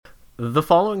The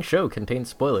following show contains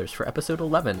spoilers for episode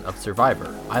 11 of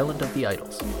Survivor: Island of the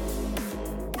Idols.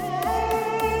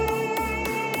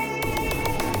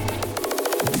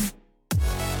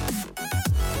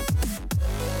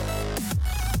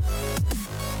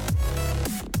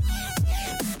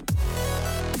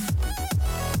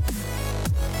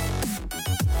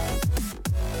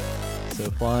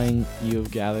 So, Flying, you have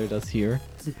gathered us here.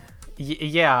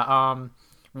 Well,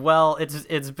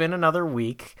 it's been another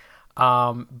week,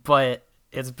 but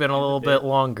it's been a little bit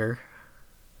longer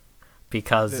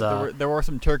because there were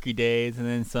some turkey days and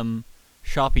then some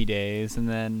shoppy days and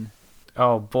then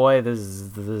oh boy,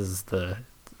 tis the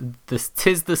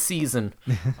season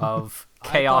of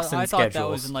chaos and I schedules. thought that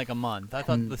was in like a month. I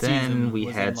thought And the then season we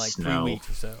was had in like snow. 3 weeks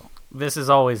or so. This is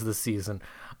always the season.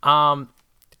 And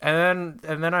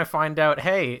then I find out,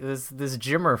 hey, this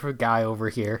Jimmer guy over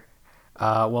here.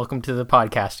 Welcome to the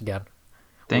podcast again.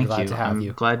 Thank glad you. to have I'm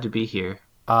you. glad to be here.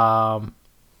 Turns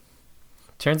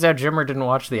out Jimmer didn't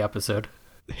watch the episode.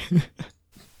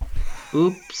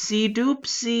 Oopsie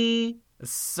doopsie.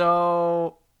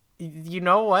 So, you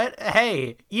know what?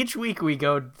 Hey, each week we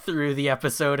go through the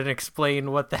episode and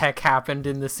explain what the heck happened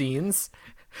in the scenes.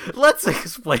 Let's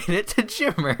explain it to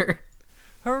Jimmer.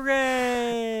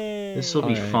 Hooray! This will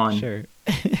be Alright, fun. Sure.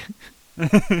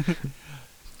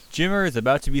 Jimmer is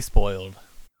about to be spoiled.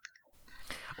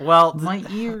 Well, My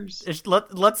ears.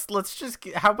 let's just.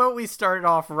 How about we start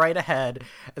off right ahead,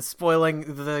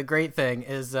 spoiling the great thing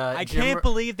is. I can't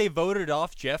believe they voted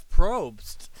off Jeff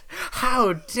Probst.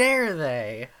 How dare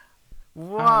they?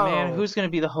 Whoa, Oh man, who's gonna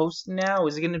be the host now?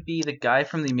 Is it gonna be the guy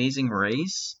from The Amazing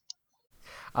Race?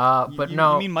 But you,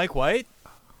 no. You mean Mike White?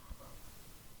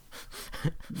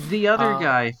 The other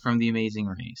guy from The Amazing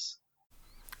Race.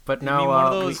 But You no. mean one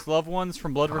of those loved ones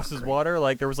from Blood vs. great. Water?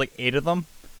 Like there was like 8 of them?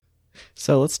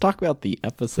 So, let's talk about the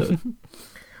episode.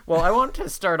 Well, I want to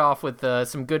start off with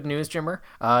some good news, Jimmer.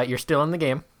 You're still in the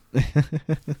game.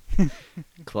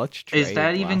 Clutch trade Is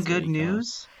that even last good week, huh?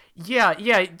 news?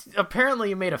 Yeah. Apparently,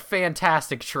 you made a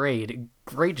fantastic trade.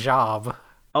 Great job.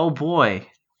 Oh boy.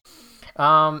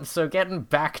 So getting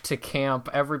back to camp,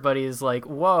 everybody's like,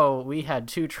 whoa, we had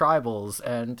 2 tribals,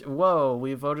 and whoa,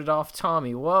 we voted off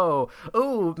Tommy, whoa,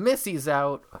 ooh, Missy's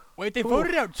out. Wait, they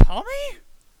voted out Tommy?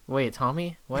 Wait,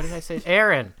 Tommy? What did I say?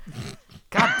 Aaron.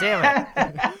 God damn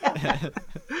I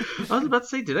was about to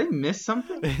say, did I miss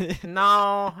something? it.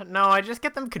 No, I just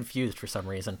get them confused for some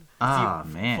reason. Ah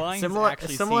man. Flying's Similar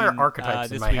actually similar seen,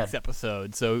 archetypes in this my week's head.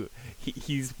 episode, so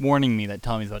he's warning me that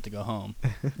Tommy's about to go home.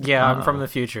 Yeah, I'm from the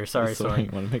future. Sorry.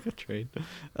 Want to make a trade?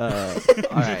 All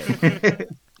right.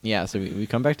 Yeah, so we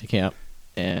come back to camp,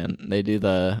 and they do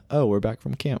we're back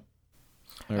from camp.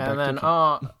 We're back And to then,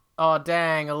 camp. oh,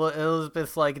 dang,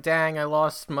 Elizabeth's like, dang, I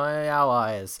lost my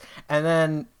allies. And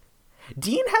then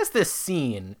Dean has this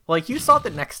scene, like, you saw it the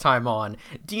next time on.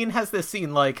 Dean has this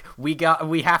scene, like, we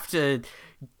have to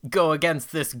go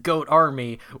against this goat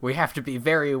army. We have to be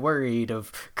very worried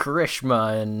of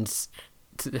Karishma and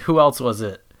who else was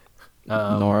it?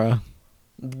 Nora.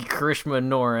 Karishma,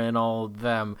 Nora, and all of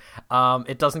them.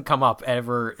 It doesn't come up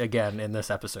ever again in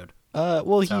this episode.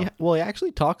 He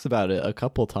actually talks about it a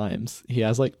couple times. He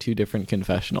has like 2 different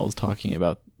confessionals talking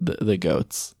about the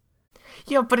goats.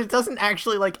 Yeah, but it doesn't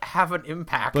actually, like, have an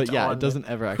impact But yeah, on it doesn't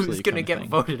ever actually who's gonna become a get thing.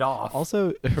 voted off.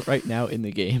 Also, right now in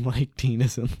the game, like, Dean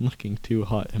isn't looking too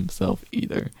hot himself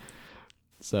either.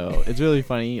 So it's really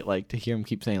funny, like, to hear him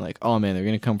keep saying, like, "Oh man, they're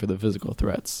gonna come for the physical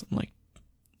threats." I'm like,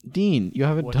 Dean, you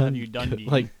haven't What done, have you done, Dean?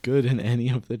 like good in any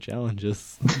of the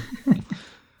challenges.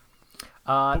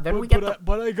 Then we get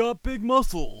but I got big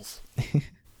muscles.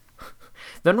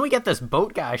 then we get this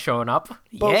boat guy showing up.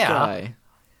 Boat guy.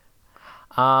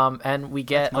 And we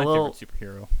get My a little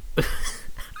favorite superhero.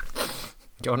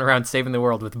 going around saving the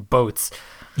world with boats,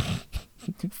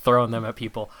 throwing them at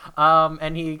people.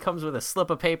 And he comes with a slip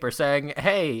of paper saying,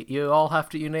 "Hey, you all have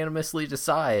to unanimously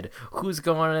decide who's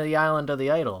going to the island of the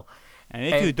idol." And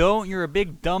if you don't, you're a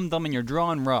big dum-dum and you're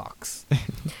drawing rocks.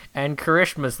 And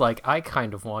Karishma's like, "I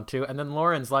kind of want to," and then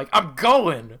Lauren's like, "I'm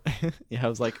going." Yeah, I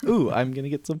was like, "Ooh, I'm gonna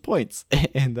get some points,"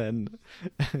 and then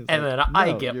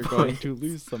I get you're points. going to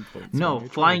lose some points. No, on your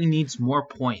flying needs more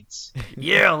points.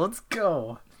 Yeah, let's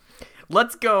go.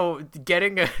 Let's go.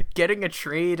 Getting a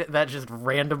trade that just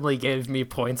randomly gave me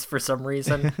points for some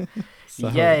reason. So-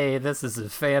 Yay, this is a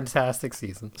fantastic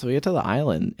season. So we get to the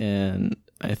island, and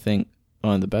I think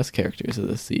one of the best characters of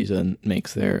this season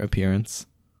makes their appearance.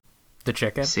 The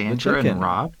chicken? Sandra chicken. and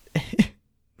Rob.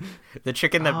 The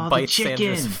chicken that Oh, the bites chicken.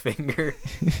 Sandra's finger.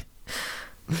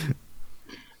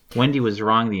 Wendy was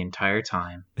wrong the entire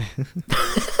time.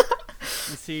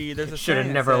 You see, there's a Should've saying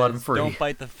that never let says, him free. Don't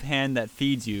bite the hand that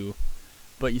feeds you.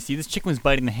 But you see, this chicken was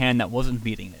biting the hand that wasn't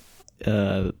beating it.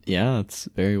 Yeah, it's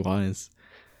very wise.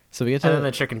 So we get to And then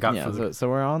the chicken got yeah, food. so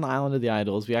we're on the island of the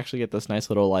idols. We actually get this nice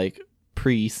little like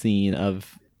pre-scene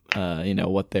of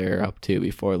what they're up to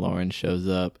before Lauren shows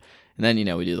up, and then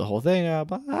we do the whole thing.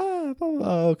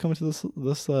 Coming to this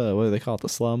what do they call it? The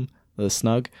slum, the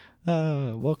snug.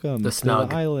 Welcome The to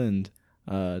snug. the island.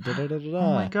 Oh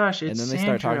my gosh, it's and then they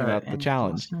start talking Sandra about the and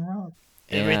challenge. Austin Rob.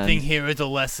 Everything And- here is a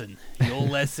lesson. Your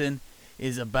lesson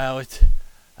is about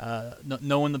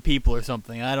knowing the people or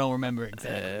something. I don't remember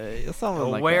exactly. Something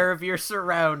like Aware that. of your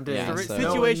surroundings. Yeah, so-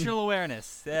 Situational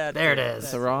awareness. That's There it is.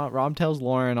 So Rob tells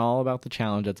Lauren all about the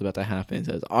challenge that's about to happen. He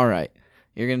says, "All right,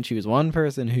 you're gonna choose one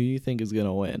person who you think is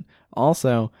gonna win."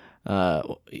 Also,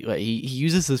 he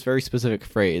uses this very specific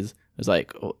phrase. It's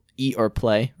like "eat or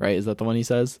play," right? Is that the one he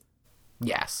says?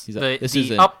 Yes. He's like, "This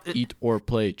is an eat or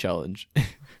play challenge."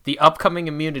 The upcoming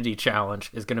immunity challenge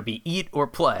is going to be eat or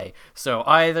play. So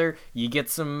either you get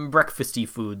some breakfasty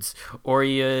foods, or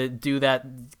you do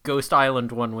that Ghost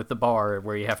Island one with the bar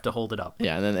where you have to hold it up.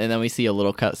 Yeah, and then we see a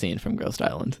little cutscene from Ghost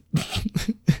Island.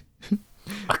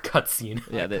 A cutscene.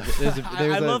 Yeah,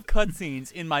 I love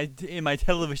cutscenes in my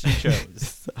television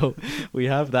shows. So we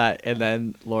have that, and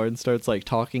then Lauren starts like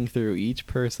talking through each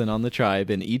person on the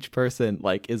tribe, and each person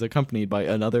like is accompanied by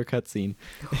another cutscene.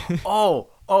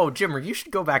 Oh, Jimmer, you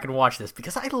should go back and watch this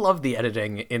because I love the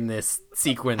editing in this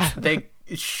sequence. They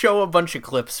show a bunch of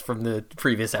clips from the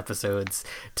previous episodes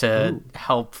to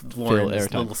help Lauren's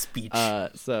airtime. little speech.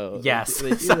 So Yes.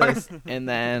 they do Sorry. this, and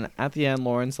then at the end,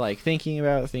 Lauren's like thinking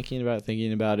about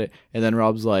it, and then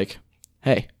Rob's like,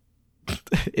 "Hey,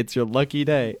 it's your lucky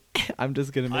day. I'm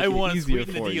just gonna make I want it to easier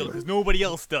sweeten the for deal you." because nobody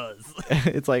else does.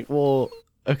 It's like, well,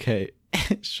 okay,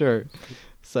 sure.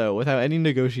 So without any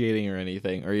negotiating or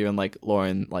anything, or even like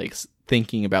Lauren like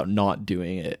thinking about not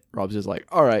doing it, Rob's just like,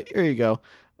 "All right, here you go.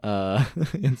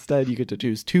 Instead, you get to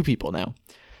choose 2 people now."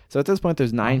 So at this point,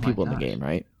 there's 9 my people in the gosh. game,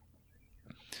 right?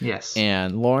 Yes.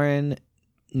 And Lauren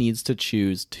needs to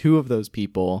choose 2 of those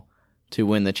people to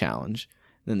win the challenge.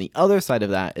 Then the other side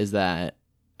of that is that,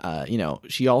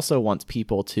 she also wants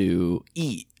people to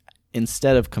eat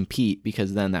instead of compete,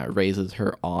 because then that raises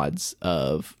her odds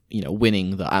of,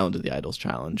 winning the Island of the Idols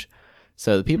challenge.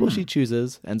 So the people she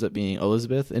chooses ends up being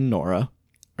Elizabeth and Nora,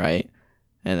 right?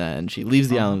 And then she leaves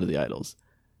the Island of the Idols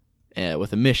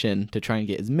with a mission to try and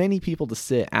get as many people to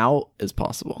sit out as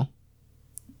possible.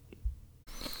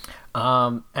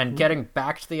 And getting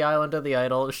back to the Island of the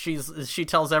Idol, she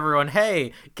tells everyone,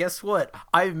 "Hey, guess what?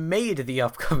 I've made the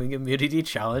upcoming immunity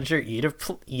challenge or eat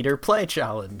or play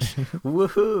challenge."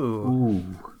 Woohoo! Ooh,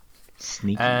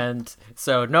 sneaky. And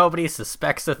so nobody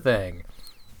suspects a thing.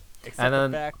 Except And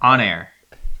then- the fact On that air.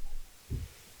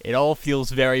 it all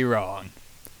feels very wrong.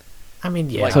 I mean,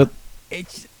 yeah. So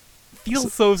It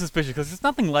feels so suspicious because there's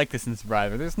nothing like this in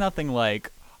Survivor. There's nothing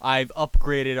like I've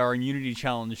upgraded our immunity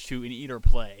challenge to an eat or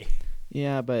play.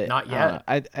 yeah, but Not yet.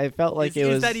 I felt like it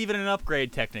was. Is that even an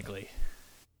upgrade technically?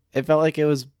 It felt like it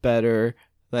was better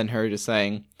than her just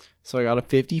saying, "So I got a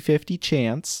 50-50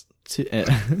 chance to."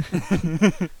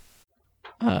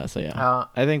 So yeah,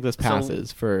 I think this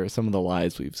passes for some of the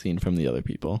lies we've seen from the other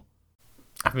people.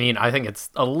 I mean, I think it's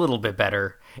a little bit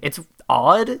better. It's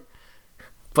odd,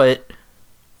 but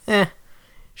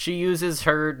she uses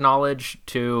her knowledge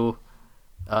to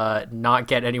not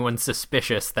get anyone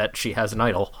suspicious that she has an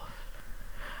idol.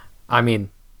 I mean,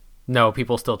 no,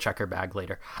 people still check her bag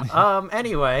later.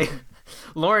 Anyway,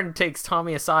 Lauren takes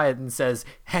Tommy aside and says,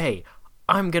 "Hey,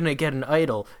 I'm gonna get an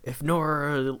idol if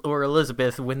Nora or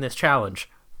Elizabeth win this challenge.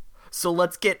 So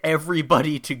let's get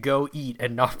everybody to go eat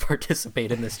and not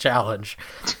participate in this challenge."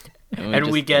 And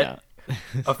we get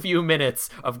a few minutes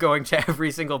of going to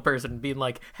every single person and being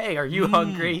like, "Hey, are you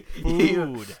hungry?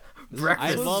 Food.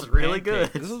 Breakfast I love is really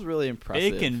pancakes. good." This was really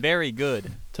impressive Bacon, very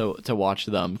good. to watch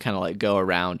them kind of like go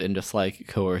around and just like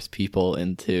coerce people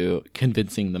into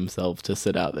convincing themselves to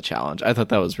sit out the challenge. I thought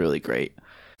that was really great.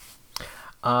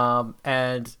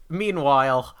 And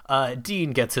meanwhile,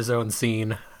 Dean gets his own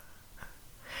scene.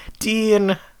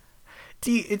 Dean,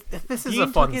 this is Dean a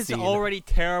fun took his scene. already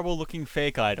terrible-looking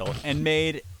fake idol and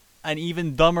made an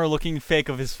even dumber-looking fake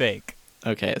of his fake.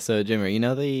 Okay, so Jimmer, you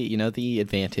know the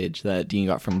advantage that Dean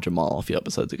got from Jamal a few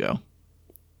episodes ago.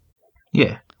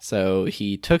 Yeah. So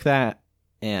he took that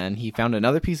and he found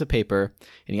another piece of paper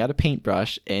and he got a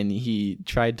paintbrush and he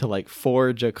tried to like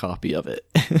forge a copy of it.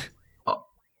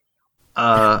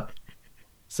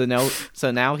 So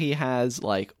now he has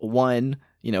like one,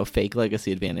 fake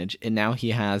legacy advantage, and now he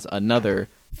has another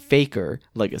faker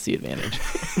legacy advantage.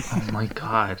 Oh my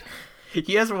god.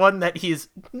 He has one that he's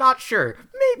not sure.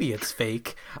 Maybe it's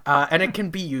fake. And it can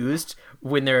be used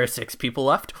when there are 6 people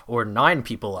left or 9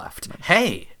 people left.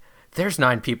 Hey, there's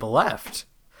 9 people left.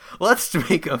 Let's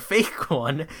make a fake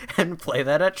one and play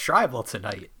that at Tribal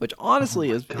tonight. Which honestly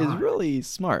is really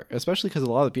smart, especially because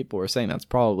a lot of people were saying that's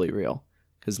probably real.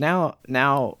 Because now,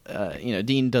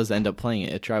 Dean does end up playing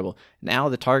it at Tribal. Now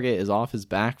the target is off his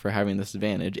back for having this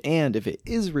advantage, and if it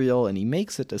is real and he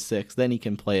makes it to 6, then he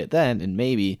can play it then, and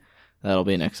maybe that'll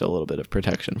be an extra little bit of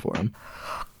protection for him.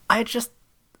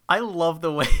 I love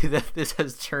the way that this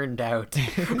has turned out,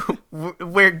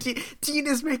 where Dean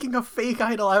is making a fake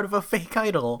idol out of a fake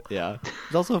idol. Yeah,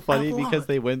 it's also funny because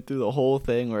they went through the whole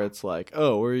thing where it's like,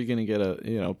 oh, where are you gonna get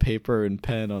a paper and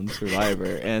pen on Survivor?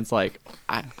 And it's like,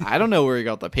 I don't know where you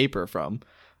got the paper from,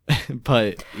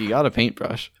 but you got a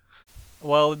paintbrush.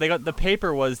 Well, the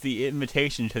paper was the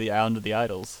invitation to the Island of the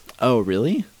Idols. Oh,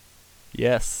 really?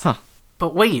 Yes. Huh.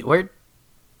 But wait,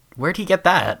 where'd he get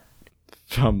that?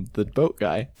 From the boat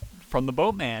guy. From the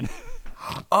boatman.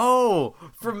 Oh,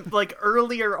 from like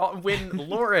earlier on when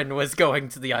Lauren was going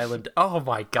to the island. Oh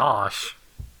my gosh.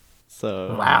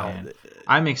 So wow. Man,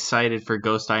 I'm excited for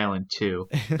Ghost Island 2.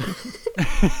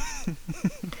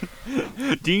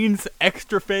 Dean's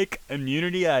extra fake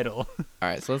immunity idol. All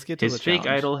right, so let's get to His the fake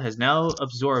challenge. idol has now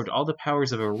absorbed all the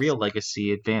powers of a real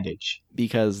legacy advantage.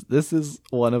 Because this is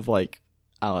one of I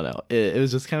don't know. It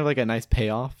was just kind of like a nice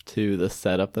payoff to the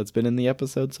setup that's been in the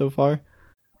episode so far.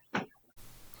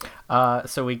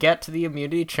 So we get to the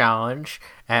immunity challenge,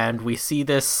 and we see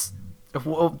this.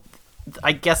 Well,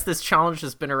 I guess this challenge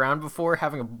has been around before,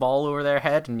 having a ball over their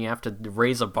head, and you have to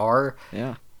raise a bar.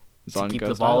 Yeah. It's To on keep the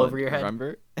Ghost ball Island, over your head?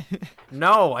 Remember?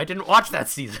 No, I didn't watch that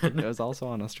season. It was also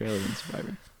on Australian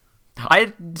Survivor.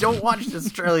 I don't watch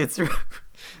Australian Survivor.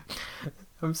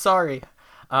 I'm sorry.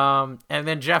 And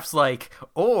then Jeff's like,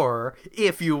 or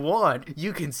if you want,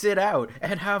 you can sit out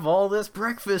and have all this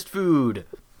breakfast food.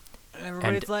 And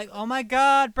everybody's like, oh my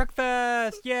god,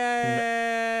 breakfast!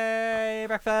 Yay!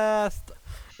 Breakfast!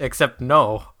 Except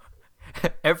no.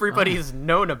 Everybody's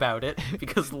known about it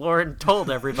because Lauren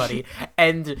told everybody,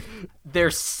 and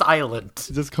they're silent.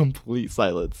 Just complete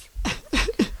silence.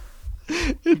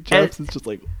 And Jeff is just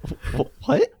like,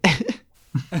 what?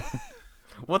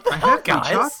 What the I hell, have guys?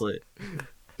 chocolate.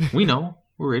 We know.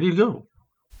 We're ready to go.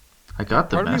 I got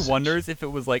the Part message. of me wonders if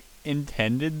it was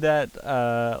intended that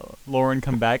Lauren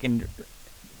come back and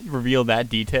reveal that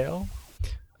detail.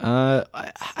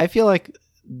 I feel like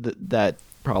that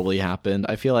probably happened.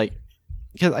 I feel like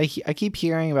because I keep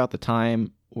hearing about the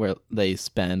time where they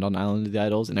spend on Island of the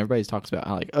Idols, and everybody talks about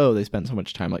how they spend so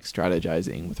much time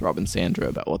strategizing with Rob and Sandra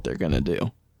about what they're gonna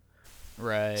do.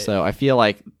 Right. So I feel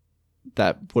like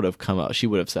that would have come up. She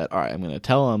would have said, "All right, I'm gonna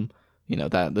tell them,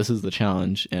 that this is the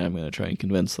challenge, and I'm gonna try and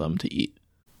convince them to eat."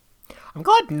 I'm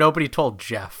glad nobody told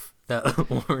Jeff that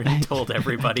Lauren told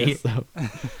everybody. I guess so.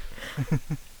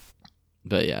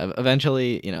 But yeah,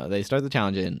 eventually, they start the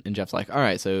challenge and Jeff's like, all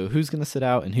right, so who's going to sit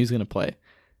out and who's going to play?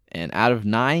 And out of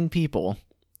 9 people,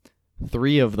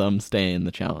 3 of them stay in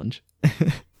the challenge.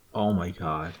 Oh my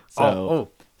god. So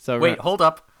Wait, hold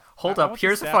up. I want the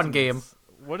Here's a stats fun on game. this.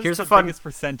 What is Here's the a fun- biggest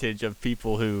percentage of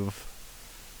people who've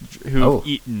Oh.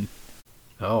 eaten?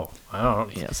 Oh, I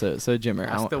don't. Yeah, so Jimmer,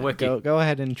 Ask the wiki. go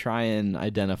ahead and try and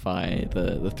identify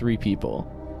the 3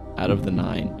 people out of the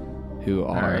 9 who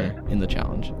are Alright. in the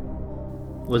challenge.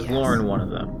 Was Lauren one of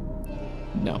them?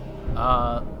 No.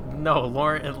 No,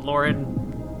 Lauren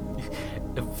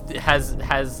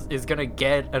is gonna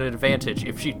get an advantage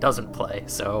if she doesn't play.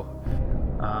 So,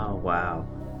 Oh, wow.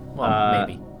 well,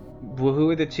 maybe. Well, who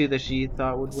were the 2 that she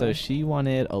thought would So win? she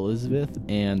wanted Elizabeth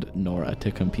and Nora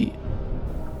to compete.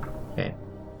 Okay.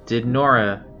 Did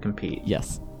Nora compete?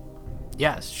 Yes.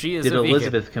 Yes, she is. Did a vegan.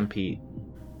 Elizabeth compete?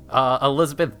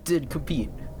 Elizabeth did compete.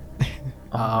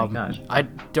 Oh my gosh. I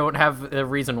don't have a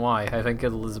reason why. I think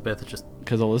Elizabeth just.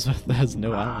 Because Elizabeth has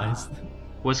no allies.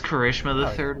 Was Karishma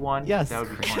the third one? Yes. That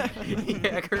would be fun.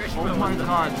 Yeah, Karishma Oh my was the-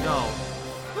 god, no.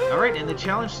 Alright, and the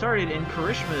challenge started, and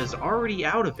Karishma is already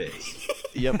out of it.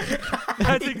 Yep.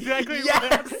 That's exactly what Yes.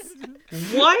 happened.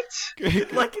 What?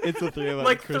 Like it's a 3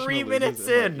 like 3 minutes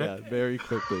in. Yeah, very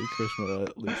quickly, Krishna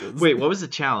loses. Wait, what was the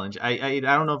challenge? I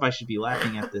don't know if I should be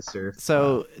laughing at this or.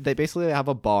 So they basically have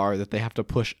a bar that they have to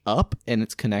push up, and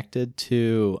it's connected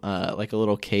to like a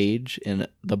little cage, and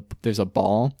there's a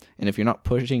ball, and if you're not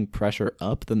pushing pressure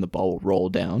up, then the ball will roll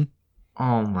down.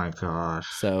 Oh my gosh.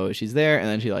 So she's there, and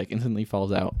then she instantly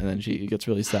falls out, and then she gets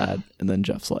really sad, and then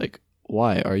Jeff's like,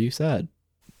 "Why are you sad?"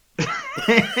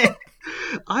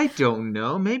 I don't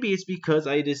know. Maybe it's because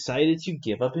I decided to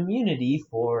give up immunity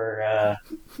for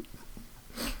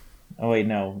Oh wait,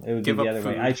 no, it would Give be the up other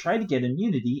way. food. I tried to get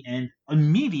immunity and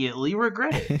immediately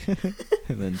regret it.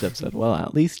 And then Jeff said, well,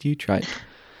 at least you tried.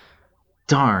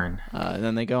 Darn. And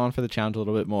then they go on for the challenge a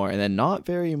little bit more. And then not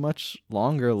very much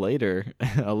longer later,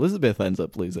 Elizabeth ends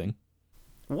up losing.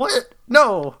 What?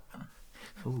 No.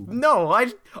 Ooh. No,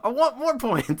 I want more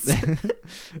points.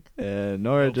 And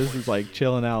Nora just is like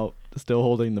chilling out, still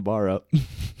holding the bar up.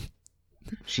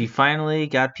 She finally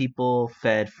got people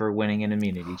fed for winning an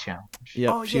immunity challenge. Yep.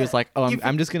 Oh, She yeah. was like, oh, You-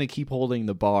 I'm just going to keep holding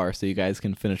the bar so you guys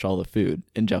can finish all the food.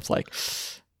 And Jeff's like,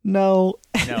 no.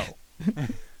 No.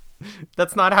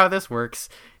 That's not how this works.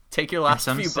 Take your And last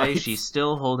some few say bites. she's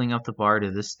still holding up the bar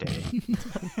to this day.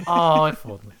 Oh, if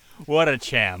only. What a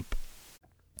champ.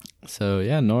 So,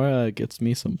 yeah, Nora gets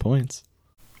me some points.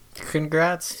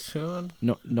 Congrats, Sean.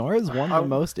 No, Nora's won I- the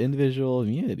most individual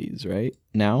immunities, right?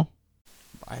 Now?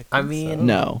 I mean-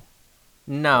 No.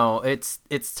 No, it's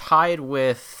tied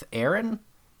with Aaron.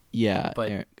 Yeah.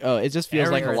 But- Aaron- oh, it just feels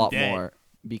like a Aaron's lot dead. more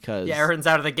because Yeah, Aaron's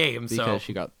out of the game, because so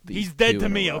she got these He's dead 2 to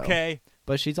in a me, row. okay?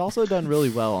 But she's also done really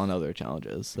well on other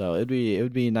challenges, so it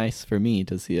would be nice for me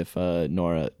to see if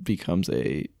Nora becomes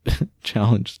a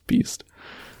challenge beast.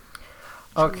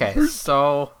 okay.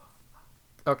 So,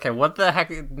 what the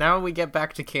heck? Now we get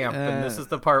back to camp, and this is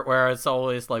the part where it's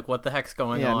always like, what the heck's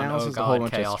going Yeah, on? now it's Oh just god, a whole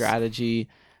bunch chaos. of strategy.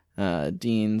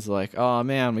 Dean's like, oh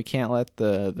man, we can't let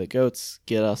the goats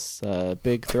get us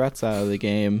big threats out of the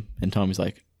game, and Tommy's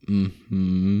like,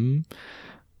 mm-hmm.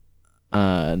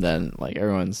 And then like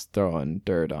everyone's throwing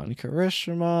dirt on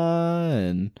Karishma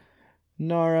and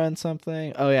Nora and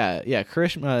something. Oh yeah.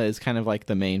 Karishma is kind of like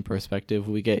the main perspective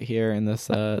we get here in this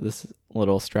this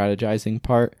little strategizing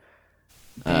part.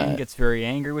 Dean gets very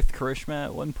angry with Karishma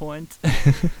at one point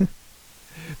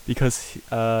because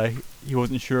he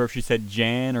wasn't sure if she said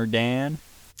Jan or Dan.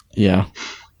 Yeah.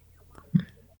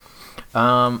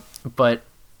 But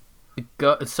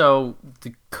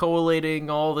collating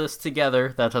all this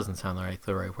together, that doesn't sound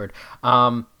the right word.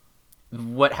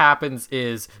 What happens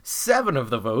is 7 of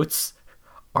the votes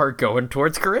are going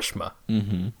towards Karishma.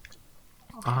 Mm-hmm.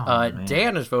 Oh, man.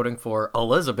 Dan is voting for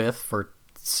Elizabeth for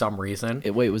some reason.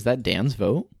 Wait, was that Dan's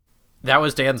vote? That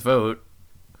was Dan's vote.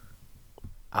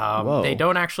 Whoa. They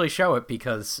don't actually show it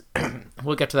because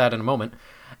we'll get to that in a moment.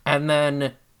 And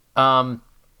then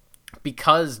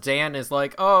because Dan is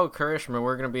like, oh, Karishma,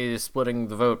 we're going to be splitting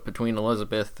the vote between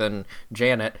Elizabeth and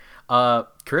Janet,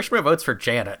 Karishma votes for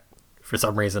Janet for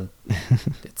some reason.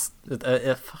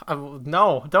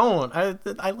 No, don't.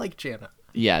 I like Janet.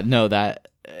 Yeah, no, that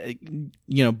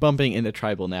bumping into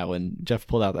tribal now when Jeff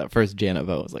pulled out that first Janet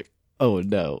vote, I was like, oh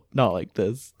no, not like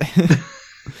this.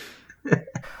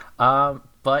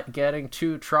 But getting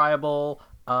to tribal,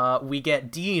 we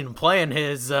get Dean playing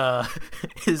his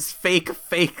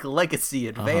fake legacy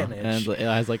advantage. And it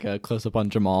has like a close up on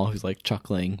Jamal who's like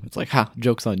chuckling. It's like, ha,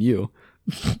 joke's on you.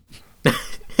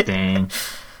 Dang.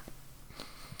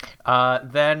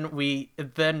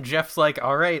 Then Jeff's like,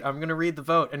 all right, I'm gonna read the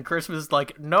vote, and Christmas is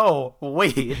like, no,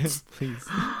 wait, Please.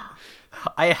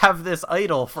 I have this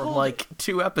idol from like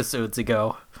 2 episodes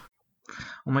ago.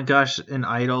 Oh my gosh, an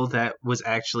idol that was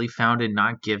actually found and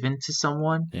not given to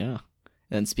someone? Yeah.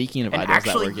 And speaking of And idols that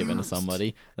actually were given to used.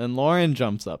 somebody, then Lauren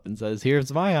jumps up and says,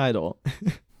 here's my idol.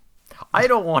 I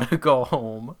don't want to go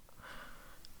home.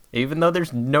 Even though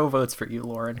there's no votes for you,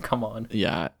 Lauren. Come on.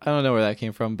 Yeah, I don't know where that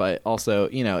came from, but also,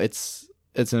 it's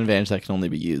an advantage that can only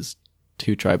be used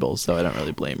to tribals, so I don't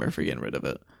really blame her for getting rid of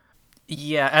it.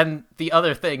 Yeah, and the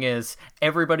other thing is,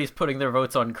 everybody's putting their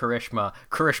votes on Karishma.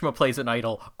 Karishma plays an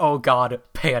idol. Oh god,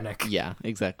 panic. Yeah,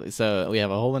 exactly. So we have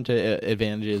a whole bunch of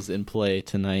advantages in play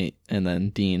tonight, and then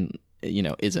Dean,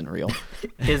 isn't real.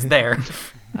 Is there.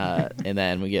 And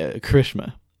then we get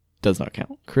Karishma does not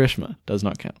count. Karishma does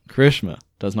not count. Karishma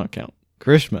does not count.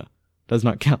 Karishma does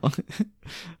not count.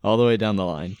 All the way down the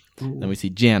line. Then we see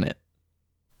Janet.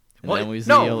 And What? then we see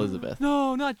No. Elizabeth.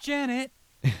 No, not Janet.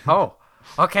 Oh,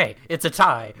 okay, it's a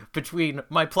tie between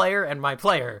my player and my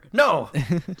player. No!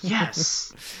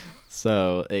 Yes.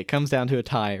 So it comes down to a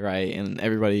tie, right? And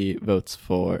everybody votes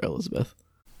for Elizabeth.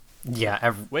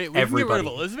 Yeah, Wait, we can get rid everybody.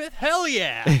 of Elizabeth? Hell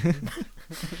yeah!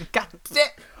 God damn,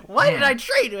 why did I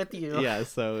trade with you? Yeah,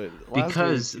 so last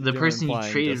Because week, the Jim person you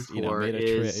Implying traded just, for made a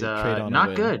is trade on a not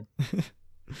win. good.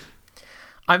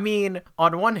 I mean,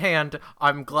 on one hand,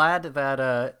 I'm glad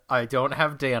that I don't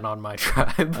have Dan on my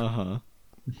tribe. Uh-huh.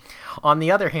 On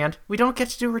the other hand, we don't get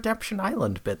to do Redemption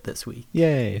Island bit this week.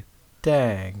 Yay.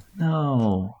 Dang.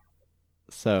 No.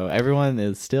 So everyone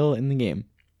is still in the game.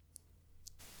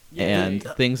 And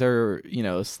things are,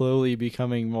 slowly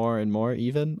becoming more and more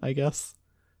even, I guess.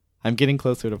 I'm getting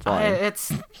closer to flying.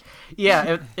 It's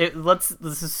yeah. Let's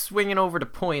swing it over to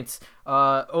points.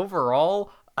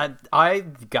 Overall, I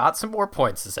got some more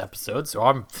points this episode, so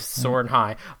I'm soaring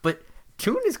high. But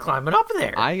Toon is climbing up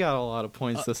there. I got a lot of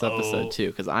points this episode too,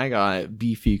 because I got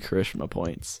beefy Karishma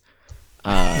points,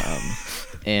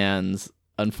 and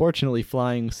unfortunately,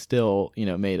 flying still,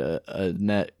 made a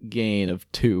net gain of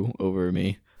 2 over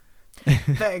me.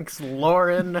 Thanks,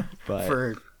 Lauren, But-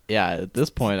 for. Yeah, at this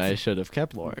point, I should have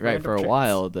kept Lauren. Right, Random for a checks.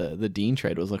 while, the Dean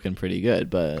trade was looking pretty good,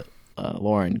 but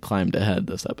Lauren climbed ahead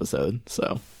this episode.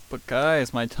 So But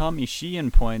guys, my Tommy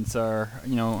Sheehan points are,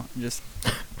 just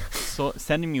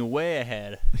sending me way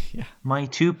ahead. My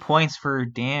 2 points for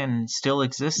Dan still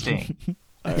existing.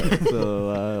 all right,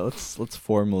 so let's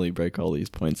formally break all these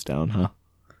points down, huh?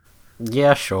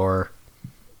 Yeah, sure.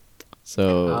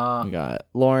 So we got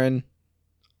Lauren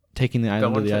taking the Island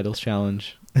of Going the to- Idols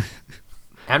challenge,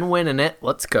 And winning it.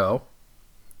 Let's go.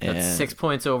 That's and 6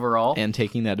 points overall. and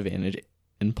taking that advantage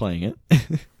in playing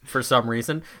it. For some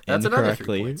reason, that's another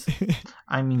 3 points.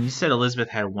 I mean, you said Elizabeth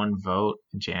had 1 vote,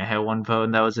 and Janet had 1 vote,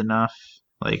 and that was enough.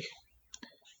 Like,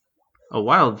 a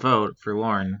wild vote for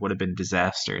Lauren would have been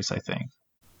disastrous, I think.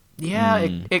 Yeah,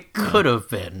 it could have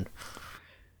been.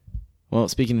 Well,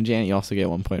 speaking of Janet, you also get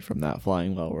 1 point from that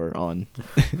flying while we're on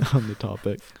on the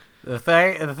topic.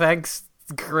 Thanks,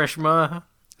 Karishma,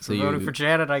 So for voting for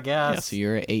Janet, I guess. Yeah, so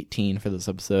you're at 18 for this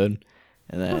episode.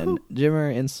 And then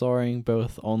Jimmer and Soaring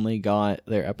both only got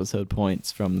their episode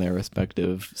points from their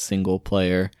respective single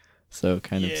player. So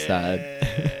kind of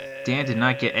sad. Dan did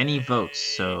not get any votes,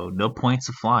 so no points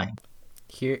of flying.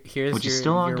 Here's Which is your,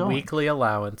 still your ongoing. weekly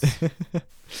allowance.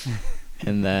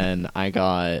 And then I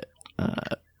got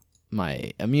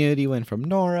my immunity win from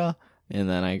Nora. And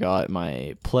then I got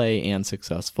my play and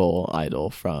successful idol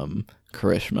from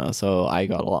Karishma. So I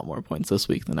got a lot more points this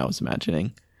week than I was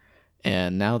imagining.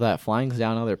 And now that flying's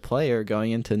down another player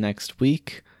going into next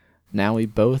week, now we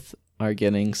both are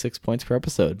getting 6 points per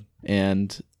episode.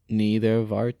 And neither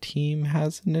of our team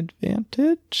has an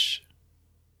advantage.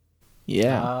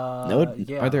 Yeah.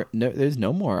 Yeah. There's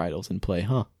no more idols in play,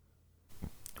 huh?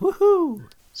 Woohoo!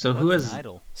 So who What's has an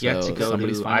idol? yet So to go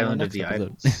somebody's to finding Island the of the next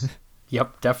Idols? episode.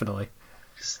 Yep, definitely.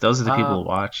 'Cause those are the people who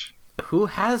watch. Who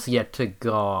has yet to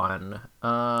gone?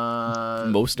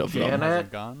 Most of them. Has Janet.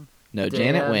 it gone? No, Dan.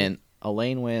 Janet went,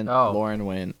 Elaine went, Oh. Lauren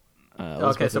went.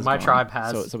 Okay, so is my gone. tribe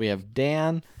has- So we have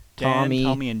Dan, Dan,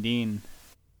 Tommy, and Dean.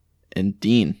 and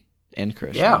Dean, and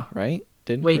Krishna. Yeah. Right?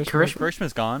 Didn't Wait, Krishna?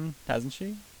 Karishma's gone, hasn't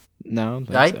she? No, I don't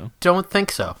think I so. don't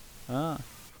think so. Ah.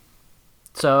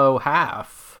 So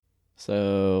half.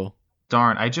 So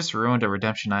Darn, I just ruined a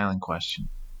Redemption Island question.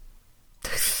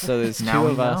 there's Now two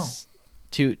we of know. us,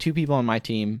 two people on my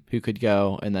team who could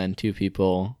go, and then 2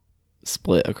 people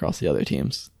split across the other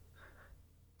teams.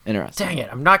 Interesting. Dang it!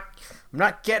 I'm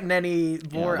not getting any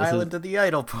more this is- Island of the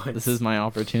Idol points. This is my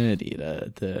opportunity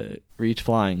to reach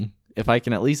flying. If I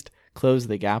can at least close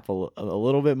the gap a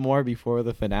little bit more before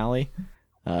the finale,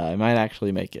 I might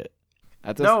actually make it.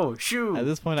 At this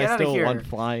point, Get I outta still here. want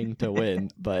flying to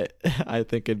win, but I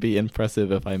think it'd be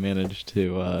impressive if I managed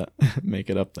to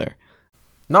make it up there.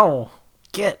 No,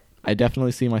 get. I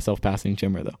definitely see myself passing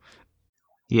Jimmer, though.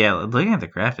 Yeah, looking at the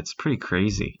graph, it's pretty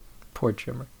crazy. Poor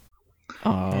Jimmer.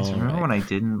 Guys, remember right. when I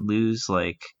didn't lose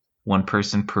like 1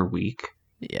 person per week?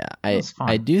 Yeah, was fun.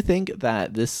 I do think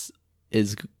that this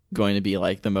is going to be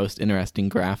like the most interesting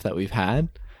graph that we've had.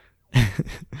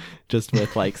 Just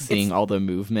with like seeing all the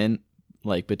movement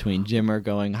like between Jimmer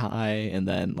going high and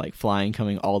then like flying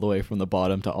coming all the way from the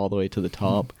bottom to all the way to the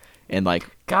top, and like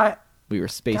we were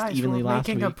spaced Guys, evenly we're last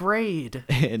making week, a braid.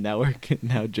 and now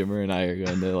Jimmer and I are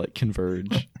going to like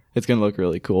converge. It's going to look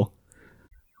really cool.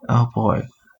 Oh boy.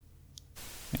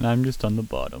 And I'm just on the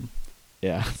bottom.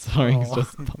 Yeah, sorry, it's Oh.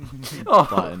 just Oh,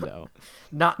 flattened out.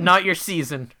 not your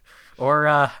season,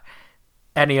 or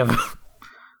any of them.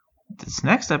 This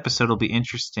next episode will be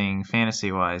interesting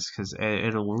fantasy-wise because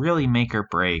it'll really make or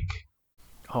break.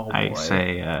 Oh boy. I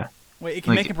say. Wait, it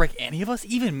can Like- make or break any of us,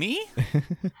 even me?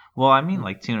 Well, I mean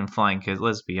like Toon and Flying because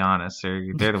let's be honest,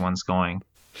 they're the ones going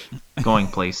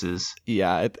places.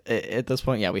 Yeah, at this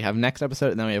point, yeah, we have next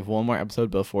episode, and then we have one more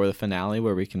episode before the finale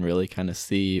where we can really kind of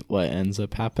see what ends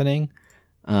up happening.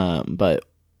 But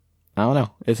I don't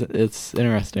know. It's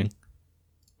interesting.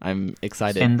 I'm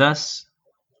excited. And thus,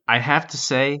 I have to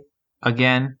say,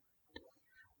 again,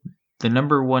 the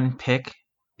number 1 pick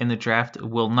in the draft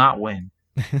will not win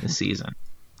this season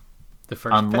The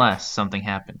first unless something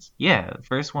happens. Yeah, the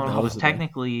first one No, was Elizabeth.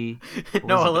 technically pick.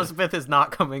 No, Elizabeth is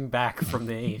not coming back from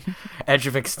the edge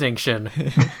of extinction.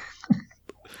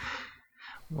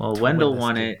 Well, to Wendell win this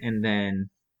won game. it, and then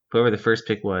whoever the first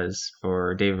pick was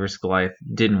for David versus Goliath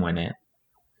didn't win it.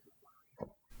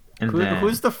 And then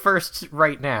Who's the first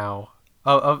right now?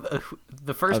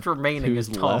 The first remaining is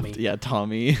Who's Tommy. left? Yeah,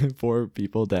 Tommy. 4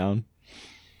 people down.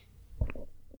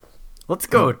 Let's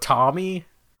go, Tommy.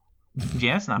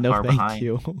 Janet's not No, far thank behind.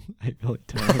 you. I feel like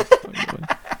Tommy would win.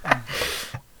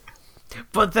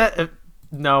 But that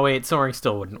no wait, Soaring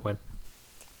still wouldn't win.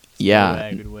 Yeah.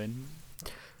 I could win.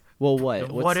 Well,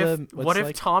 what? What if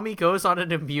like, Tommy goes on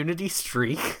an immunity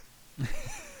streak,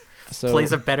 so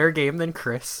plays a better game than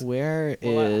Chris? where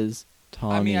Well, is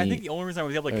Tommy? I mean, I think the only reason I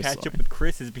was able to or catch up Soaring? with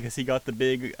Chris is because he got the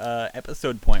big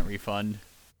episode point refund.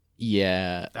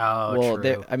 Yeah. Oh, well,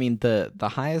 true. I mean, the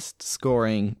highest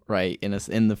scoring right in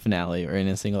the finale or in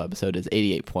a single episode is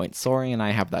 88 points. Soaring and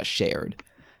I have that shared.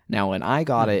 Now, when I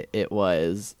got it, it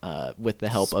was with the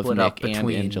help of Split up Nick and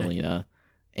between- Angelina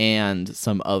and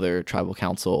some other tribal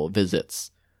council visits.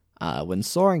 When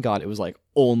Soaring got it, was like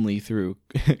only through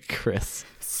Chris.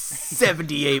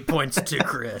 78 points to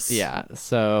Chris. Yeah.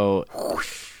 So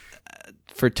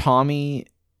for Tommy,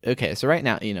 okay. So right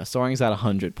now, Soaring's at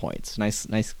 100 points.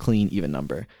 Nice, clean, even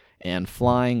number. And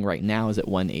Flying right now is at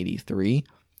 183.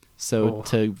 So Oh.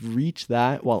 to reach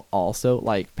that while also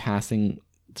like passing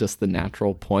just the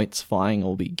natural points Flying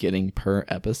will be getting per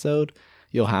episode,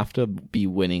 you'll have to be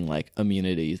winning like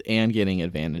immunities and getting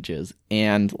advantages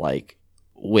and like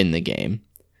win the game.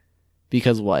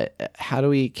 Because how do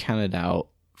we count it out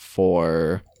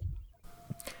for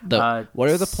what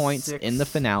are the points in the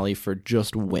finale for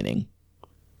just winning?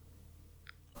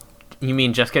 You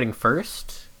mean just getting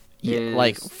first? Yeah, Is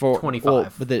like for 25. well,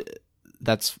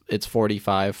 but it's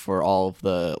 45 for all of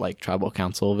the like tribal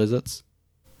council visits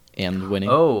and winning.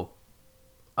 Oh.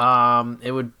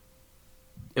 It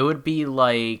would be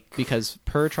like Because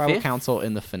per tribal Fifth? council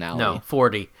in the finale. no,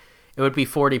 40. It would be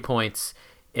 40 points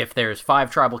if there's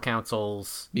 5 tribal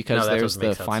councils. Because No, that there's doesn't the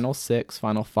make sense. final 6,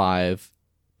 final 5,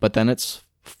 but then it's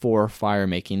 4 fire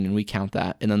making, and we count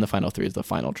that, and then the final 3 is the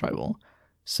final tribal.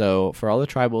 So for all the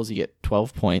tribals, you get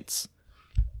 12 points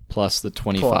plus the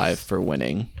 25 Plus. for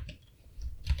winning,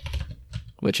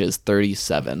 which is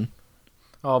 37.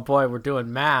 Oh boy, we're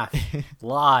doing math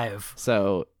live.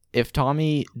 So if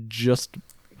Tommy just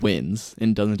wins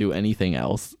and doesn't do anything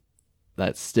else,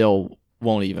 that still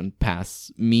won't even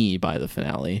pass me by the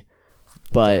finale.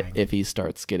 But Dang. if he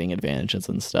starts getting advantages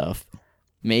and stuff,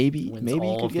 maybe Wins he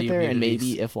all could of get the there. And immunities.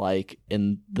 maybe if like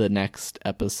in the next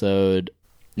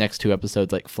 2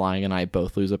 episodes, like Flying and I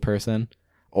both lose a person,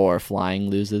 or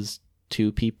Flying loses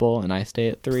 2 people and I stay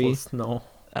at 3. No.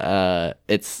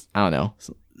 It's I don't know.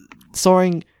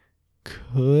 Soaring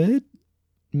could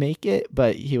make it,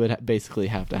 but he would basically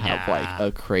have to have like Yeah.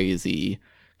 a crazy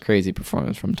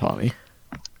performance from Tommy.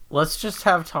 Let's just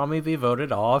have Tommy be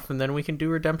voted off, and then we can do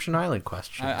Redemption Island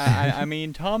questions. I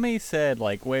mean, Tommy said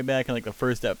like way back in like the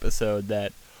first episode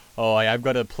that, I've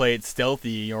got to play it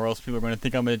stealthy, or else people are going to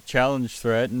think I'm a challenge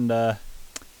threat, and well,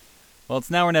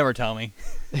 it's now or never, Tommy.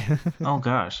 Oh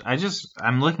gosh,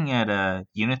 I'm looking at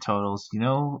unit totals.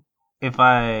 If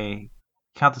I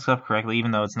count this up correctly,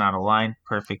 even though it's not aligned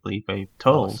perfectly by Oh,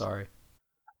 totals, sorry.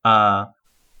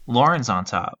 Lauren's on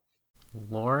top.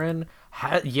 Lauren,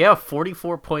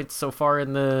 44 points so far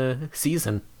in the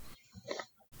season.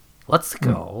 Let's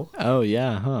go. Oh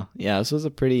yeah, huh? Yeah, this was a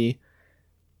pretty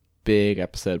big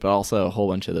episode, but also a whole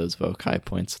bunch of those Vokai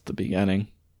points at the beginning.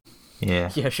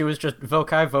 Yeah. Yeah, she was just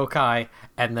Vokai,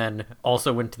 and then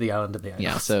also went to the Island of the Idols.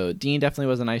 Yeah, so Dean definitely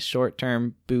was a nice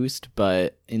short-term boost,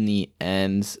 but in the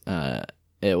end,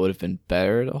 it would have been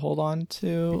better to hold on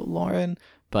to Lauren.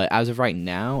 But as of right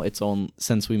now,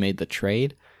 since we made the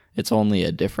trade, it's only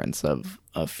a difference of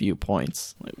a few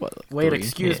points. Like what? Wait, 3?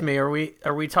 excuse me. Are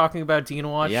we talking about Dean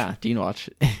Watch? Yeah, Dean Watch.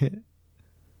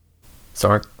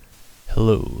 Sorry.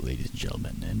 Hello, ladies and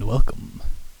gentlemen, and welcome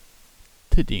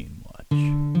to Dean Watch.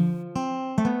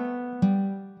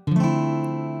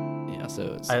 Yeah,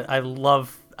 so I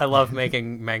love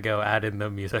making Mango add in the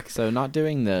music. so not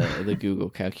doing the Google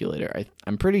calculator.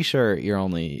 I'm pretty sure you're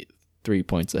only 3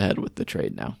 points ahead with the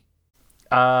trade now.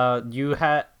 You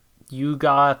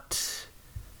got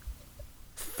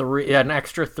an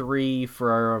extra 3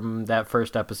 from that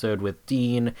first episode with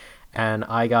Dean, and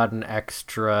I got an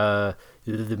extra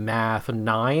the math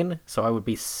 9, so I would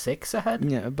be 6 ahead.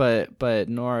 Yeah, but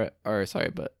Nora, or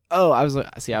sorry, but I was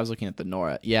looking at the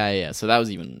Nora. Yeah. So that was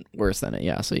even worse than it.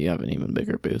 Yeah, so you have an even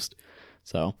bigger boost.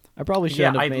 So I probably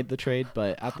shouldn't have made the trade,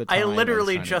 but at the time I was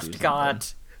literally trying to just do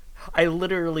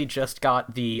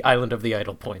got the Island of the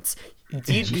Idol points.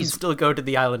 Dean can still go to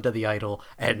the Island of the Idol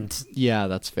and Yeah,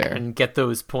 that's fair. get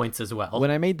those points as well. When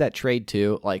I made that trade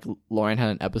too, like Lauren had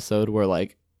an episode where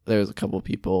like there was a couple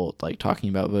people like talking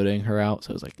about voting her out,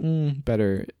 so I was like,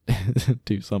 better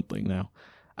do something now.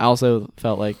 I also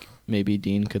felt like maybe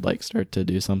Dean could like start to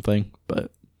do something,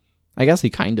 but I guess he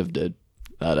kind of did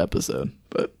that episode.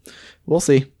 But we'll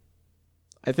see.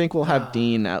 I think we'll have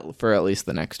Dean for at least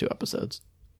the next 2 episodes.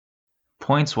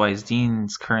 Points wise,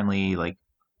 Dean's currently like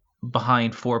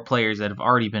behind 4 players that have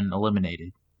already been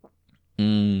eliminated.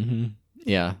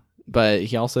 Yeah, but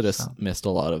he also just missed a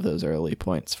lot of those early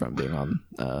points from being on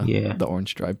the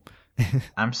Orange Tribe.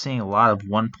 I'm seeing a lot of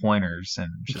 1-pointers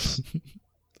and just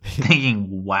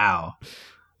thinking, wow,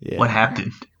 what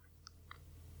happened?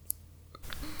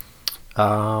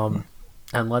 And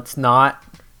let's not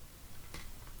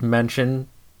mention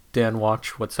Dan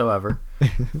Watch whatsoever.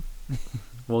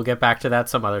 We'll get back to that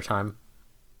some other time.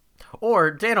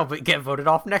 Or Dan will get voted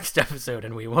off next episode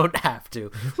and we won't have to.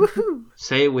 Woohoo!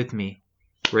 Say it with me.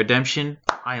 Redemption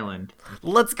Island.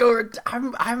 Let's go.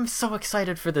 I'm so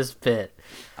excited for this bit.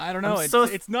 I don't know.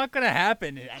 It's not going to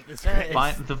happen at this rate.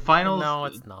 The final. No,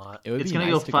 it's not. It's going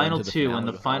to go final 2, and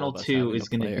the final 2 is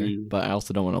going to be. But I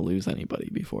also don't want to lose anybody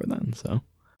before then, so.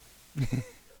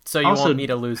 So you want me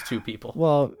to lose 2 people?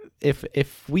 Well, if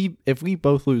we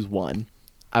both lose 1,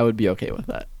 I would be okay with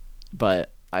that.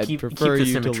 But I'd prefer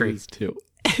you to lose 2.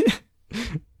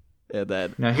 And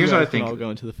then now here's what I think. I'll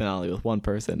go into the finale with 1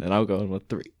 person, and I'll go in with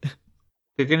 3.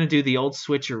 They're gonna do the old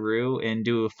switcheroo and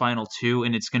do a final 2,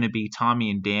 and it's gonna be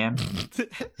Tommy and Dan.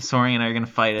 Sori and I are gonna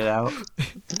fight it out.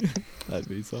 That'd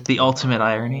be something. The ultimate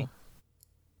irony.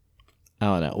 I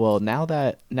don't know. Well, now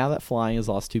that Flying has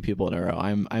lost 2 people in a row,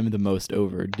 I'm the most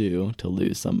overdue to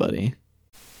lose somebody.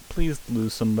 Please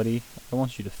lose somebody. I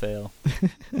want you to fail.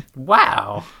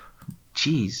 Wow.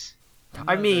 Jeez.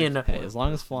 I mean, hey, as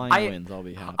long as Flying wins, I'll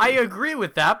be happy. I agree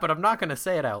with that, but I'm not going to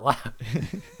say it out loud.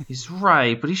 He's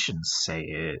right, but he shouldn't say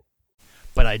it.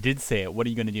 But I did say it. What are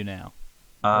you going to do now?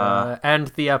 End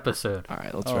the episode. All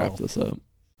right, let's wrap this up.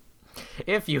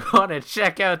 If you want to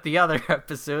check out the other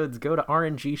episodes, go to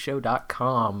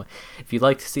rngshow.com. If you'd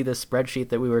like to see the spreadsheet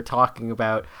that we were talking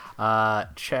about,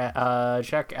 check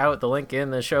out the link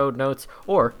in the show notes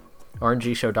or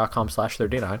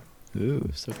rngshow.com/39. Ooh,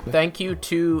 so quick. Thank you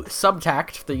to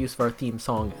Subtact for the use of our theme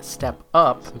song, Step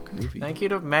Up. So groovy. Thank you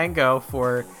to Mango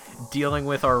for dealing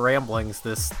with our ramblings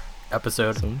this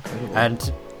episode. So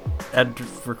incredible.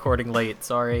 And recording late,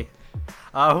 sorry.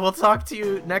 We'll talk to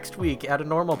you next week at a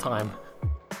normal time.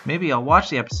 Maybe I'll watch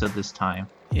the episode this time.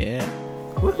 Yeah.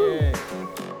 Woohoo!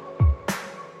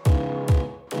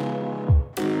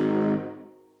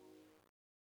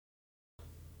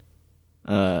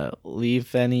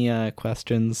 Leave any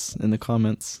questions in the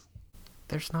comments.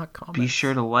 There's not comments. Be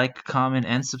sure to like, comment,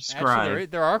 and subscribe. Actually,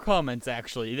 there are comments,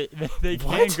 actually. They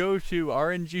can go to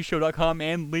rngshow.com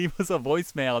and leave us a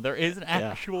voicemail. There is an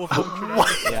actual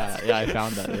function. Yeah, I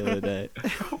found that the other day.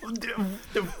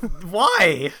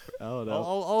 Why? Oh, no.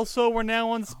 Also, we're now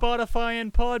on Spotify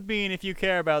and Podbean if you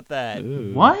care about that.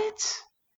 Ooh. What?